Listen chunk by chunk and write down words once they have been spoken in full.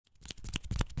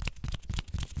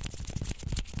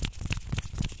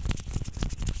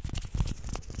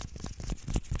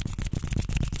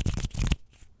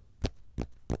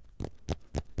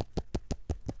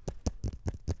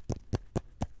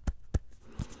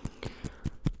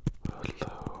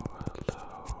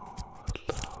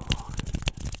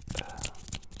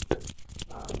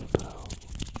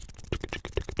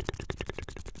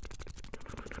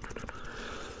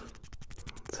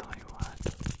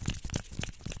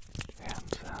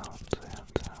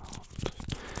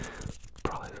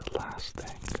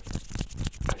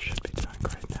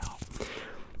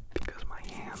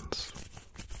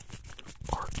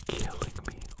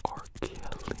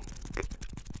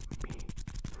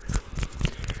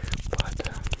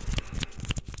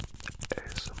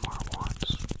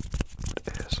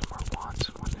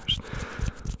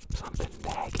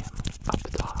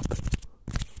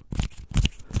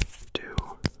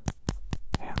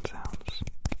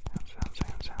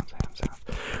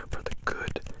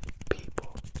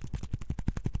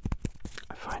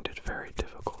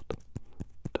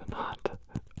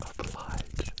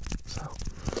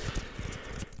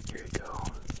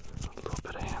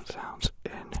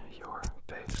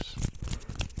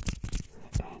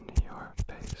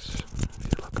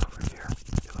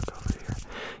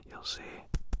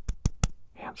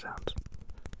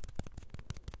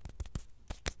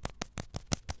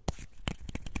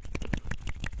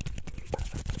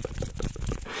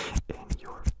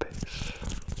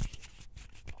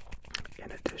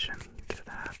addition to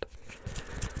that,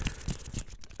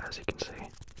 as you can see,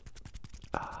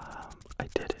 I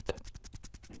did it.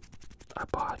 I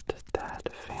bought that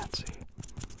fancy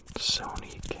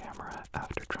Sony camera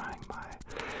after trying my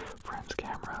friend's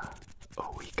camera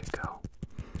a week ago.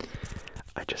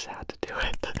 I just had to do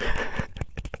it.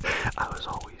 I was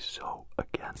always so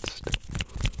against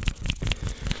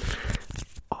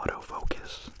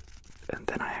autofocus, and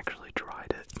then I actually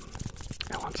tried it,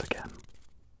 and once again,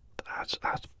 as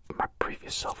my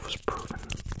previous self was proven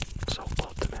so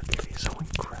ultimately, so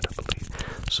incredibly,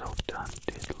 so done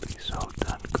diddly, so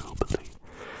done goobly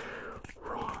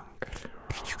wrong.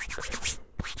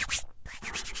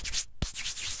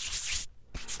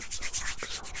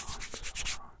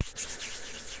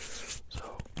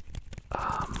 So,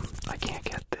 I can't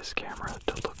get this camera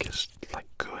to look as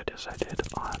good as I did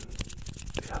on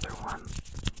the other one,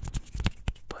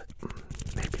 but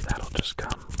maybe that'll just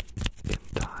come in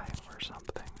time or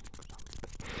something.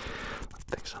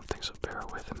 So bear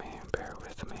with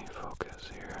me, focus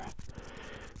here.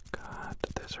 Got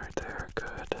this right there,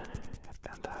 good,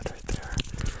 and that right there.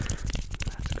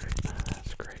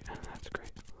 That's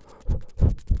great.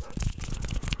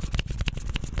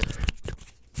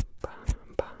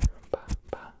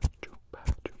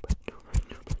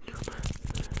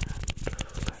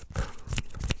 Flip.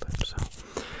 So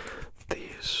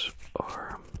these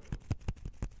are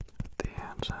the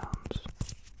hand sounds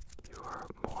you are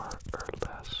more or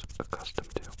less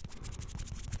accustomed to.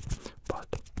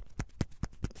 But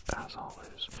as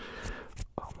always,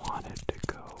 I wanted to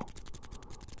go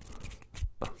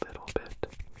a little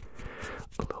bit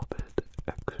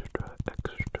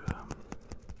extra,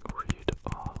 read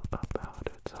all about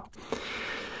it. So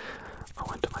I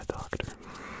went to my doctor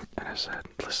and I said,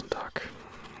 listen doc,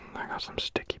 I got some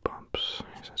sticky bumps.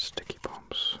 He said, sticky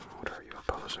bumps? What are you,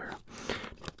 a poser?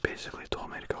 Basically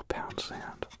told me to go pound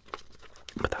sand.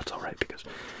 But that's alright because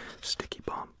sticky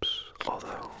bumps,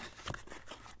 although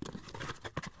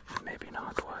maybe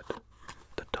not what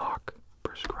the doc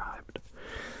prescribed,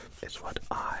 is what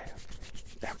I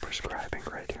am prescribing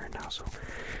right here and now. So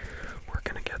we're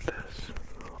gonna get this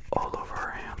all over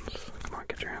our hands. Come on,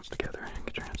 get your hands together.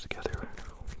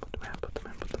 Put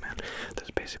them in. This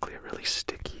is basically a really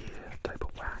sticky type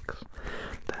of wax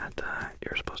that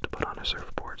you're supposed to put on a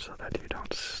surfboard so that you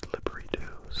don't slippery do.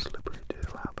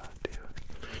 How about you?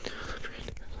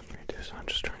 So I'm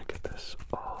just trying to get this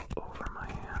all over my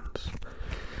hands.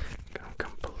 I'm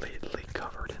completely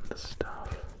covered in the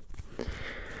stuff. I'm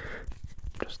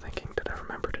just thinking, did I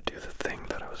remember to do the thing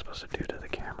that I was supposed to do to the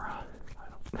camera?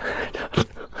 I don't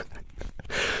know.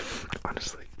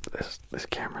 Honestly, this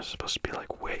camera is supposed to be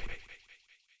like way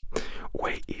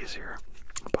easier.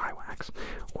 Buy wax.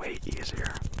 Way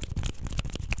easier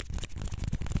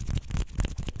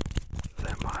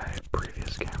than my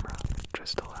previous camera, which I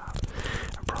still have.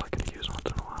 I'm probably going to use once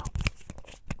in a while.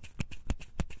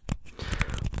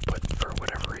 But for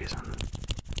whatever reason,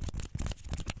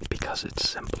 because it's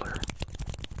simpler,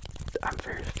 I'm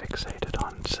very fixated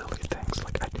on silly things.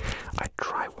 Like I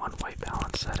try one white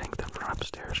balance setting, then run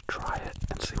upstairs, try it,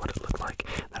 and see what it looked like.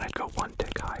 Then I'd go one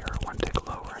tick higher, one tick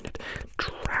lower, and it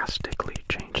drastically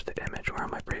changed the image. Where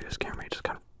on my previous camera, you just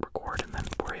kind of record and then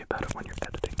worry about it when you're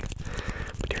editing.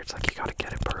 But here it's like you gotta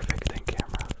get it perfect in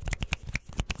camera.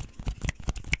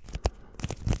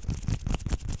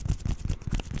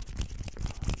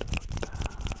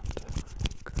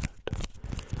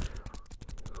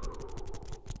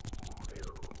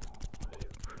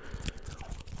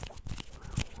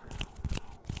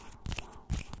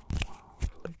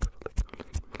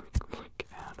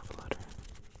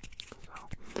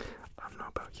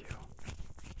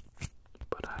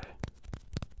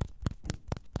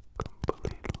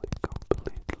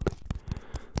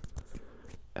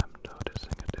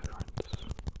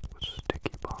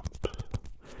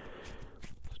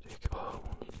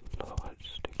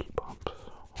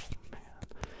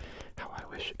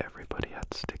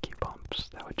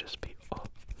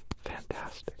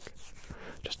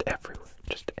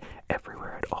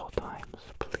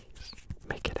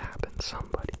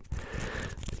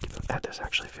 This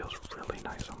actually feels really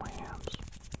nice on my hands.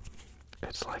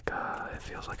 It's like, it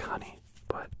feels like honey,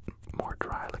 but more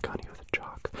dry, like honey with a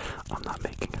chalk. I'm not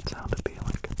making it sound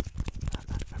appealing.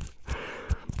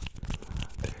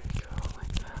 There you go,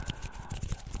 like that.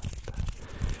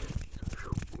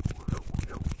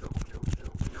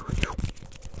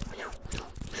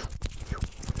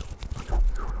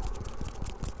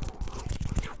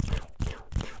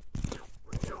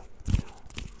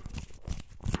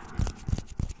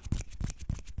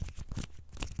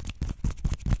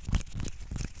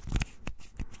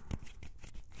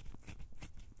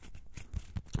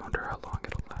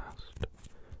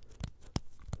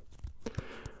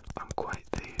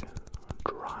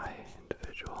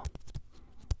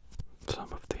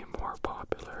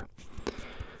 popular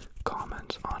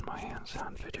comments on my hand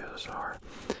sound videos are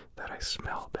that I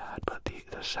smell bad, but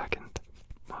the second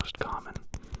most common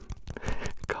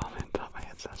comment on my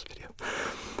hand sounds video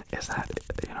is that,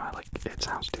 you know, like, it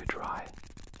sounds too dry.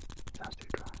 It sounds too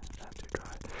dry. It sounds too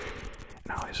dry.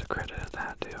 And I always accredited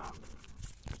that to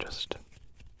just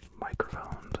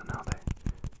microphones and how they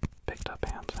picked up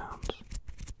hand sounds.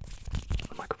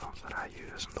 The microphones that I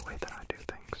use and the way that I do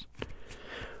things.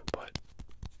 But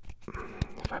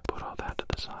if I put all that to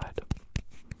the side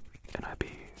and I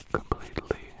be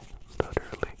completely,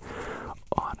 utterly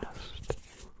honest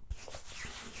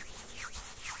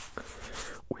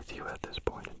with you at this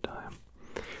point in time,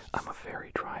 I'm a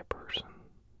very dry person.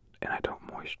 And I don't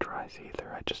moisturize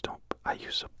either. I just don't. I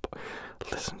use a.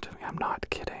 Listen to me. I'm not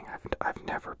kidding. I've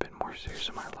never been more serious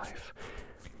in my life.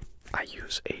 I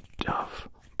use a Dove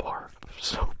bar of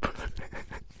soap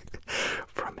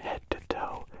from head to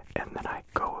toe, and then I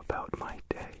go about my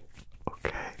day.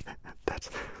 Okay, that's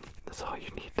all you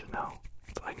need to know.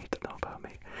 That's all I need to know about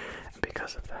me. And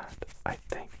because of that, I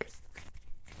think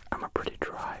I'm a pretty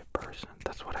dry person.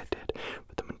 That's what I did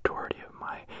for the majority of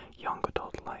my young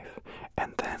adult life.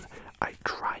 And then I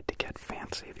tried to get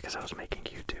fancy because I was making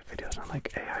YouTube videos. I'm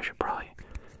like, hey, I should probably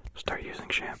start using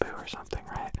shampoo or something,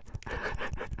 right?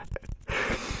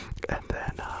 And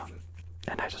then,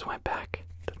 and I just went back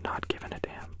to not giving a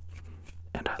damn.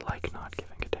 And I like not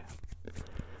giving a damn.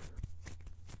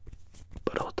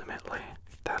 But ultimately,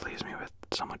 that leaves me with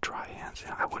somewhat dry hands. You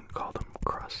know, I wouldn't call them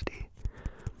crusty.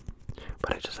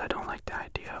 But I don't like the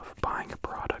idea of buying a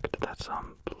product that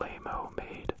some lame-o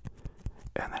made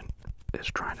and then is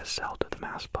trying to sell to the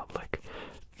mass public,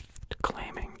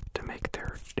 claiming to make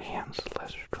their hands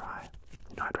less dry.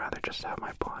 You know, I'd rather just have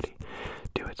my body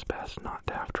do its best not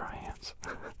to have dry hands.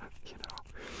 You know?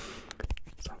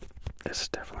 So, this is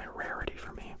definitely a rarity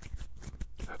for me.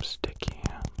 I have sticky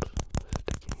hands.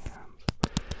 Sticky hands.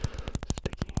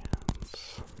 Sticky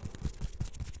hands.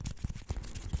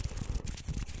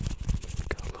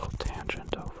 Got a little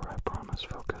tangent over, I promise.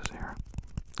 Focus here.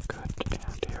 Good,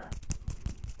 and here.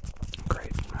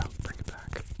 Great, now bring it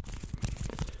back.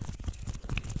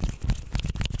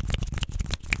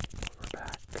 Over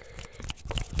back.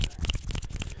 Closer.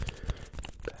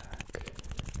 Back.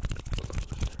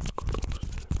 Closer, closer,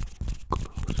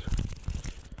 closer.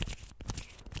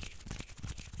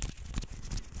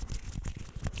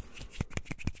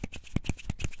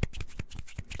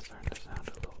 It's starting to sound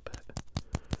a little bit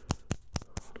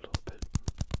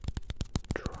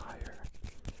drier.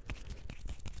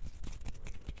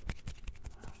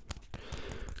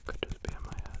 Could just be in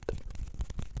my head.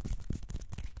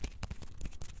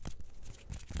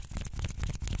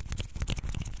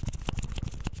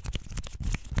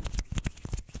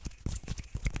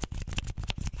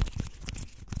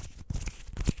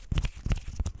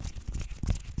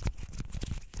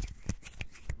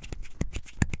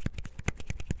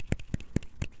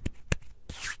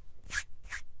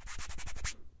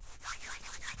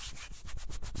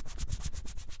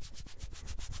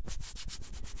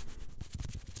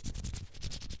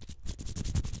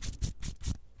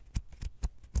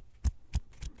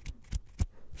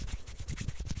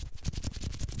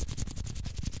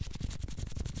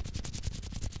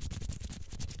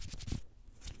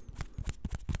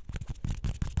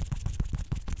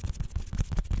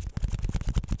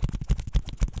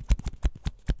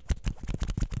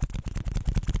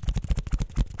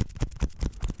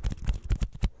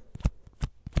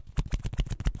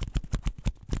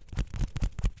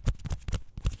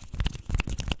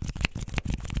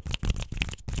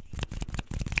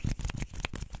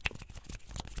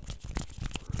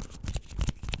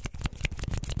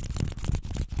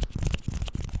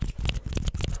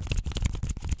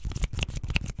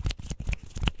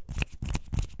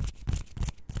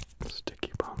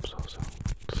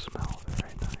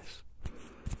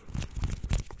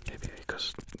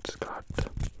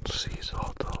 Sea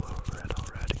salt all over it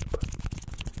already, but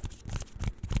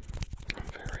I'm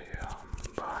very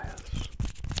biased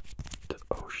to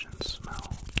ocean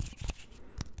smell.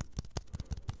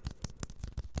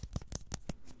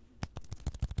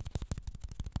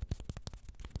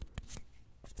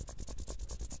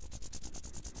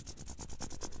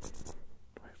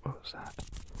 Wait, what was that?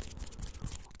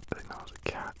 I think that was a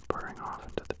cat purring off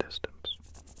into the distance.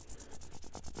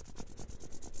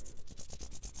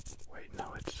 Wait,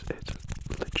 no, it's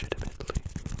legitimately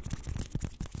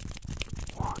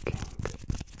walking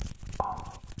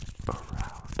all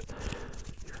around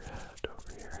your head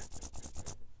over here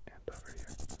and over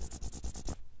here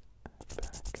and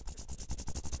back.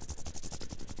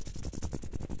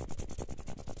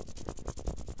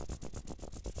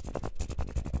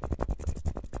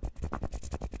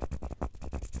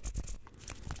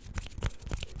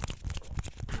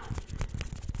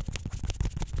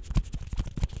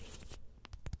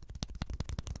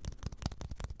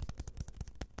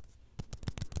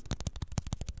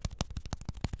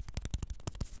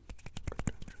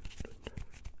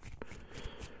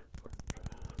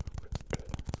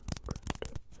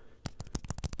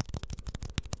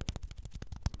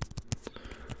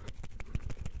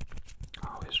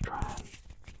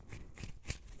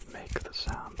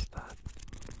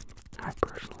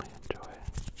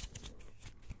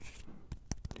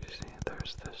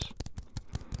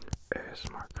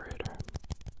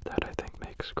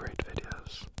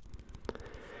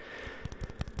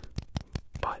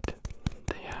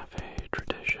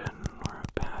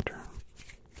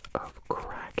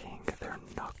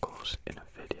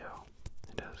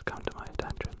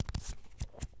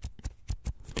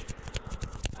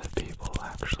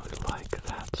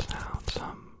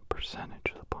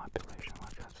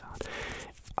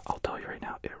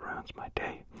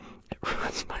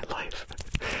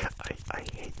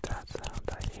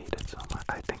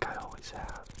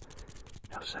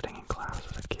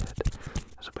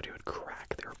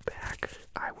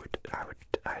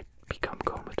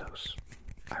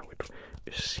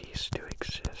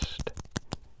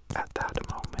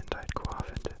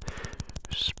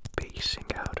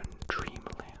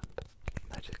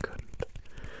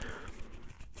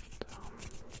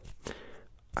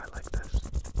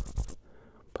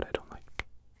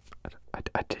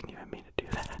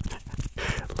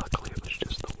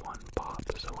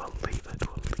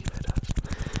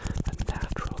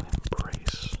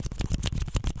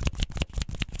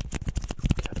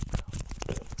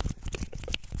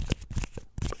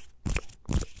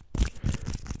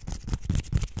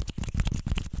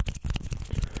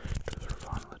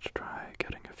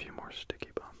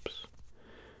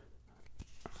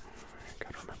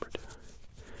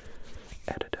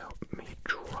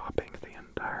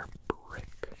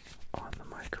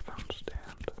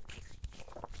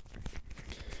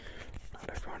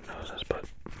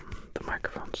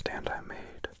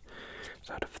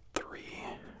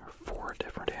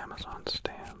 has on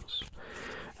stands,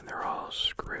 and they're all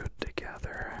screwed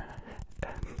together,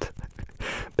 and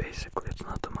basically it's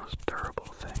not the most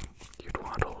durable thing you'd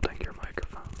want holding your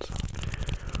microphone, so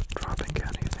dropping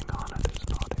anything on it is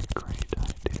not a great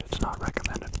idea. It's not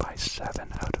recommended by 7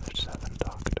 out of 7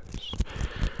 doctors.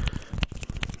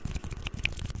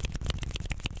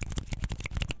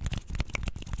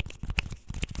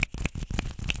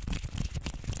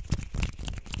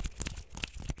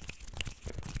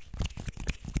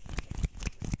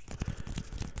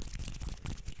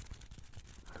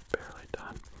 I've barely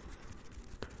done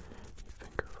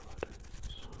finger flutters.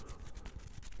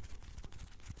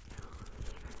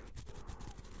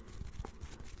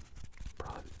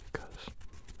 Probably because,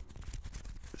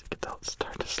 as you can tell, it's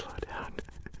starting to slow down.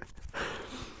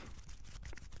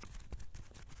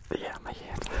 But yeah, my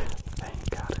hand, they ain't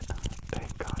got it. They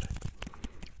ain't got it.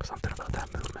 Something about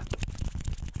that movement.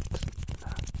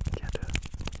 Can't do it.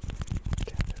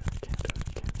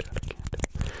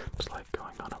 It's like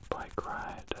going on a bike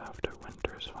ride after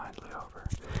winter's finally over.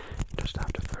 Just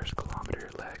after the first kilometer,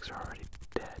 your legs are already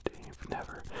dead.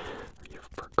 You've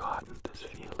forgotten this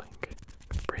feeling.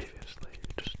 Previously,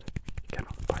 you get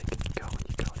on the bike and you go and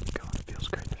you go and you go and it feels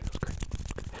great.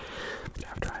 But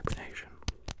after hibernation,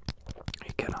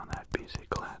 you get on that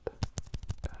bicyclette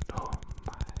and oh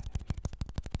my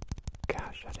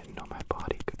gosh, I didn't know my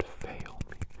body could fail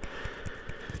me.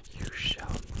 You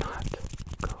shall not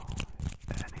go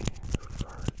any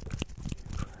further.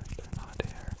 Not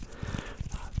here.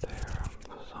 Not there.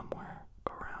 Somewhere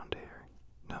around here.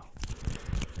 No.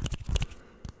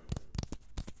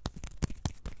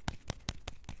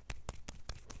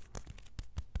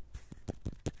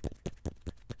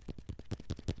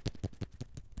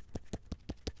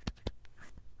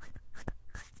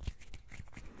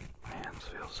 My hands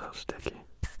feel so sticky.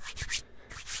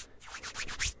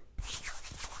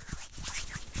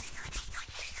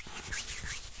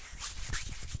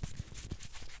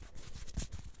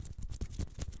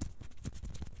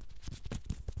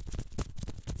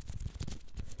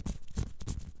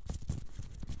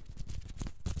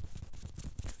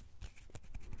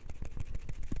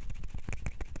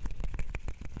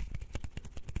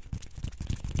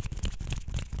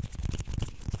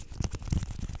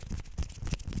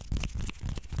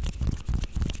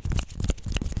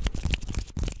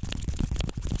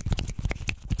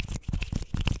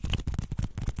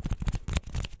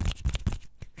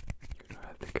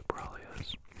 I think it probably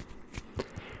is.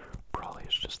 Probably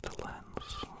it's just the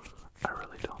lens. I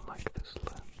really don't like this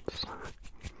lens.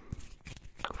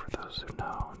 For those who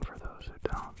know and for those who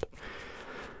don't,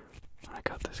 when I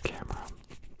got this camera,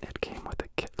 it came with a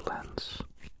kit lens.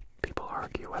 People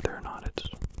argue whether or not it's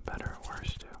better or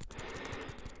worse to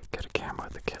get a camera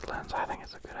with a kit lens. I think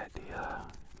it's a good idea.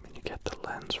 I mean, you get the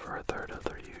lens for a third of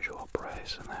their usual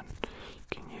price, and then you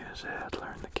can use it,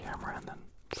 learn the camera, and then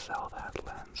sell that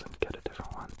lens and get a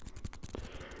different one.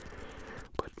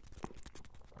 But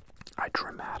I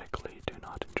dramatically do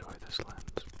not enjoy this lens.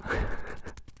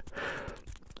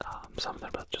 Something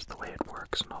about just the way it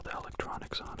works and all the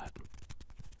electronics on it.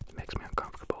 It makes me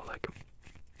uncomfortable. Like,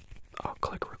 I'll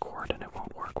click record and it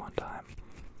won't work one time.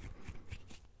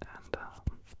 And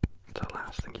it's the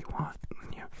last thing you want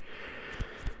when you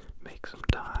make some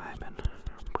time and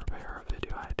prepare a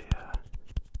video idea.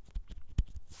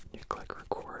 You click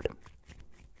record.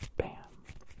 Bam.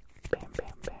 Bam,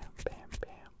 bam, bam, bam,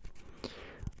 bam.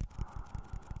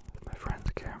 My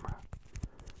friend's camera,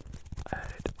 I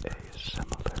had a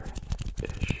similar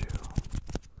issue.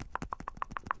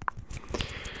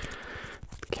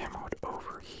 The camera would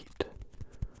overheat.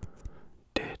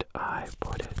 Did I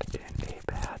put it in a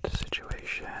bad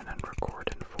situation and record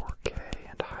in 4K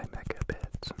and high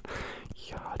megabits and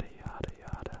yada yada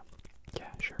yada?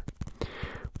 Yeah, sure.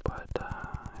 But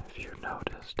if you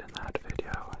noticed in that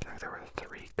video, I think there were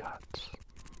 3 cuts,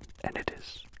 and it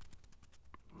is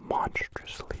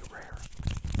monstrously rare.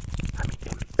 I mean,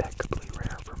 impeccably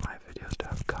rare for my videos to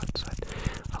have cuts.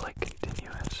 I like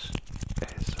continuous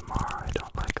ASMR. I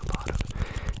don't like a lot of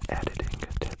editing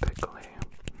typically.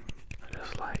 I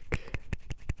just like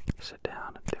sit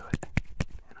down and do it,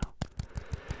 you know.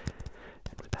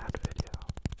 And with that video,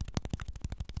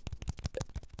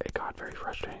 it got very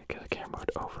frustrating because the camera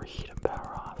would overheat and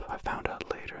power off. I found out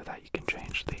later that you can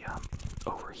change the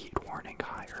overheat warning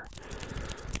higher.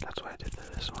 That's what I did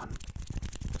for this one.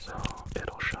 So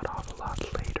it'll shut off a lot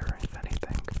later, if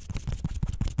anything.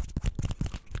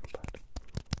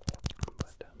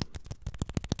 But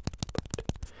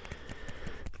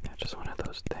yeah, just one of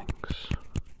those things.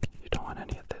 You don't want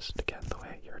any of this to get in the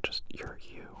way. You're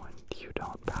you, and you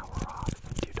don't power off,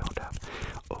 and you don't have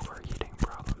overheating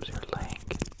problems. You're laying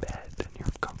in bed, and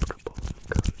you're comfortable.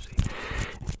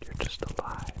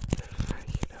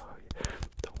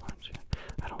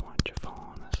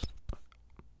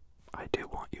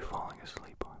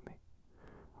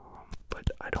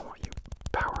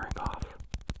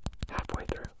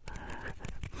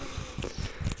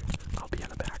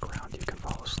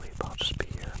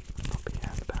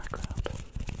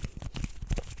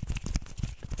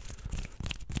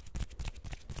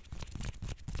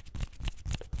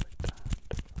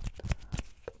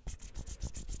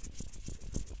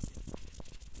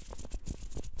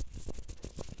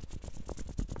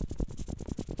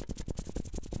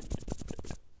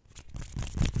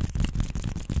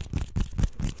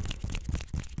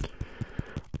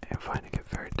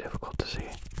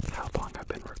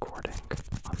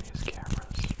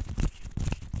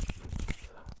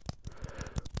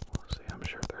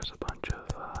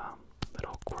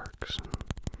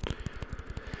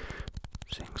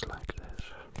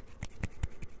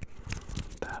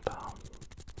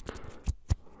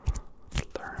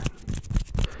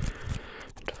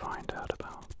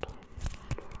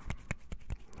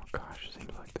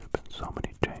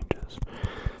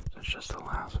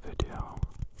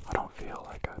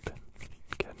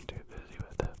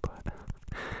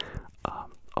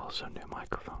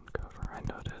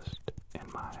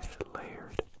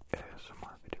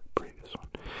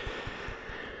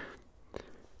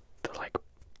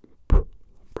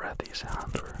 TV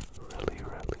sounds were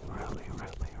really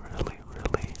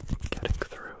getting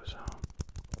through, so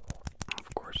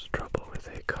of course the trouble with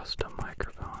a custom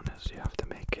microphone is you have to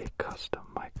make a custom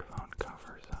microphone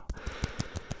cover, so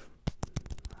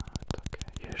it's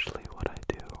okay. Usually what I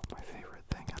do, my favorite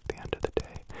thing at the end of the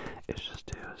day, is just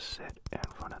to sit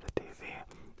in front of the TV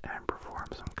and perform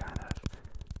some kind of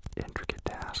intricate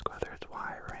task, whether it's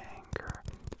wiring or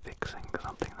fixing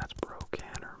something that's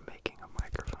broken or making a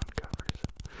microphone cover.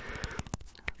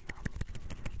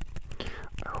 So,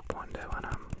 I hope one day when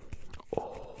I'm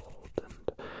old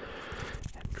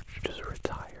and just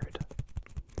retired,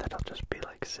 that I'll just be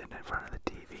like sitting in front of the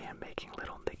TV and making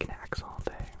little knickknacks all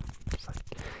day. Just like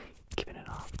giving it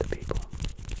off to people.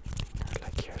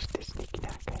 Like, here's this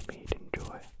knickknack I made,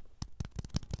 enjoy.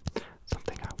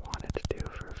 Something I wanted to do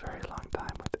for a very long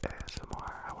time with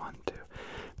ASMR. I wanted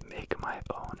to make my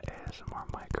own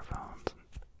ASMR microphones and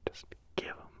just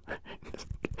give them.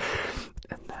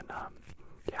 And then,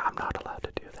 yeah, I'm not allowed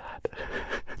to do that.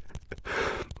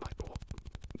 Well,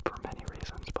 for many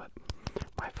reasons, but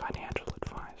my financial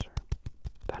advisor,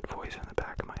 that voice in the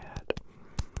back of my head,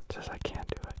 says I can't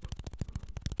do it.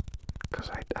 Because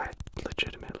I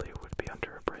legitimately would be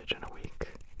under a bridge in a week.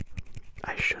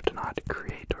 I should not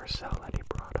create or sell any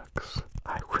products.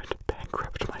 I would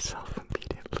bankrupt myself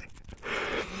immediately.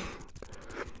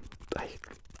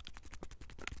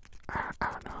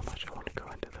 I don't know how much I want to go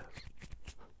into this,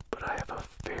 but I have a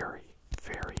very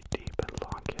deep and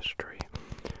long history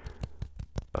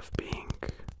of being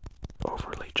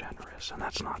overly generous, and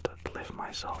that's not to lift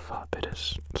myself up. It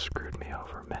has screwed me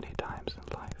over many times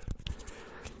in life.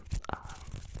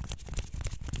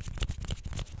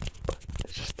 But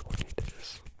it's just the way it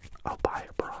is. I'll buy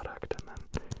a product and then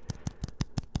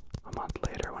a month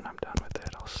later when I'm done with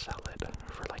it, I'll sell it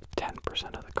for like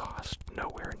 10% of the cost,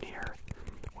 nowhere near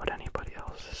what anybody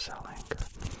else is selling.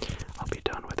 I'll be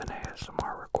done with an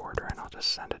ASMR recorder and I'll just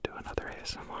send it to another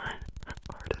ASMR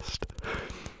artist.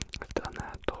 I've done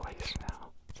that twice now.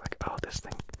 It's like, oh, this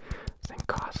thing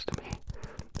cost me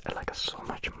like so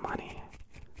much money,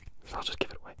 so I'll just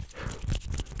give it away.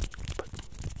 But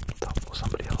it's hopeful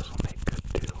somebody else will make good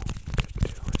deal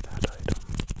with that item.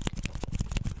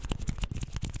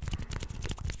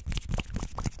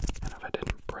 And if I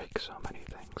didn't break so many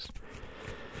things,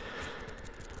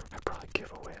 I'd probably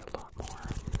give away a lot more.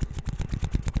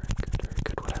 Very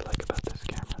good. What I like about this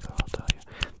camera, though, I'll tell you,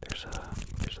 there's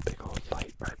a big old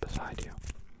light right beside you.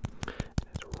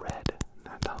 It's red, and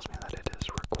that tells me that it is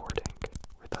recording.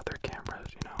 With other cameras,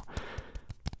 you know,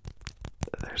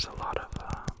 there's a lot of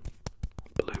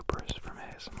bloopers from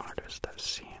ASMR artists I've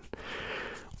seen,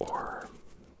 or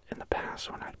in the past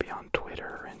when I'd be on Twitter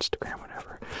or Instagram,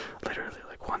 whatever, literally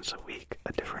like once a week,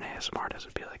 a different ASMR artist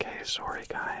would be like, hey, sorry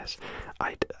guys,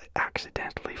 I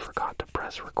accidentally forgot to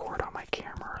press record on my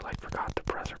camera, or like forgot to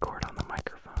press record on the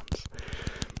microphones.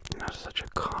 And that's such a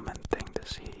common thing to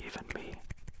see, even me.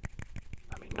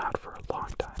 I mean, not for a long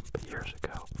time, but years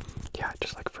ago. Yeah, I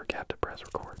just like forget to press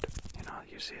record. You know,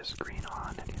 you see a screen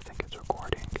on and you think it's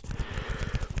recording,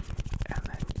 and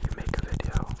then you make a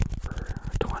video for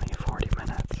 20-40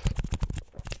 minutes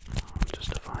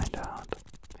just to find out,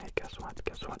 hey, guess what?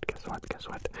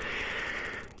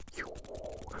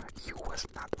 You was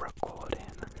not recording.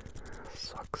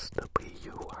 Sucks to be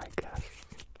you, I guess.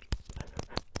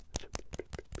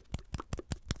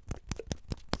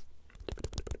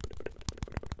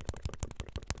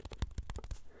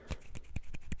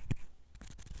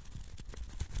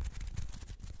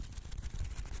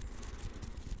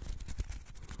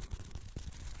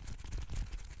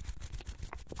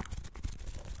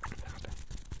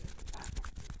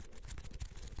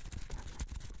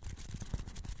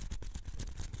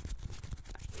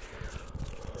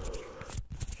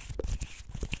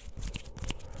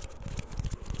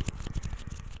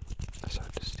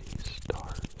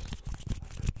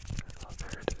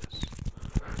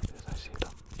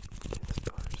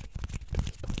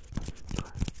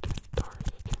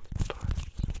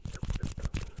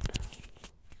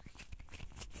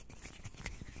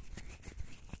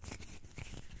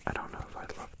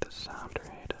 Sound or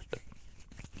hate it.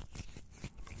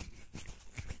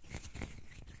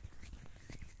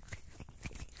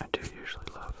 I do usually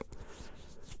love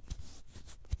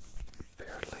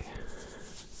fairly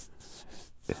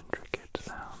intricate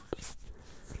sounds.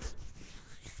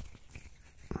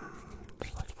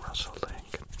 It's like rustling,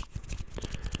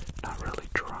 not really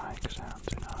drawing sounds